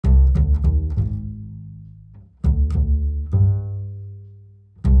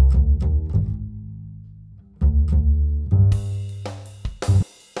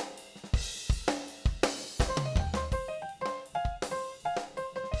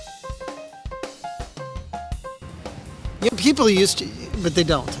You know, people used to, but they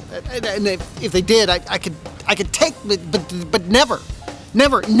don't. And if they did, I could take, but never.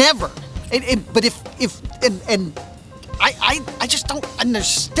 But I just don't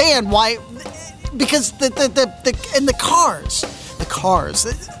understand why. Because the cars.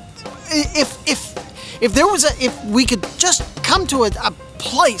 If there was if we could just come to a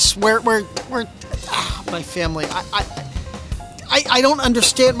place where my family, I don't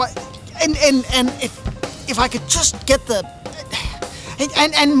understand why, and if I could just get the,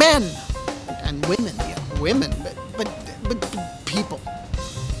 and men and women, yeah, women, but people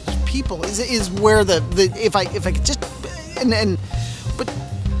is where the if I could just, but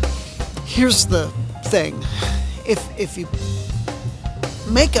here's the thing, if you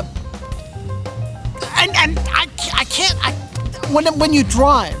make a, and I can't, when you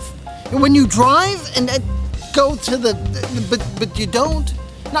drive and go to but you don't,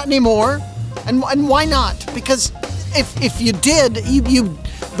 not anymore, and why not? Because if you did,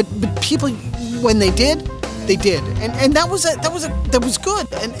 but people, when they did, and that was good,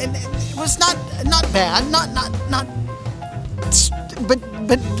 and it was not bad, not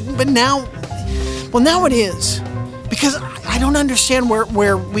but now, well, now it is, because I don't understand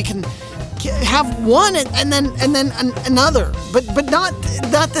where we can have one and then another, but not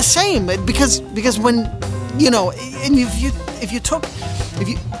the same, because when, you know, and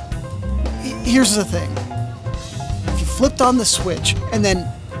here's the thing, if you flipped on the switch and then,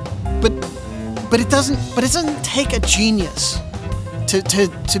 but it doesn't take a genius to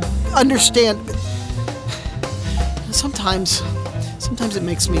understand. Sometimes it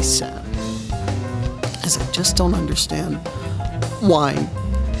makes me sad, as I just don't understand why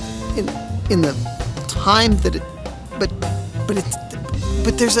in the time that it, but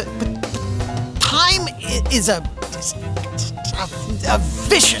time is a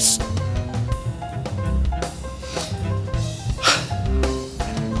vicious,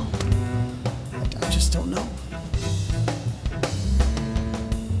 I don't know. I just don't know.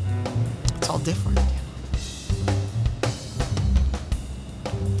 It's all different.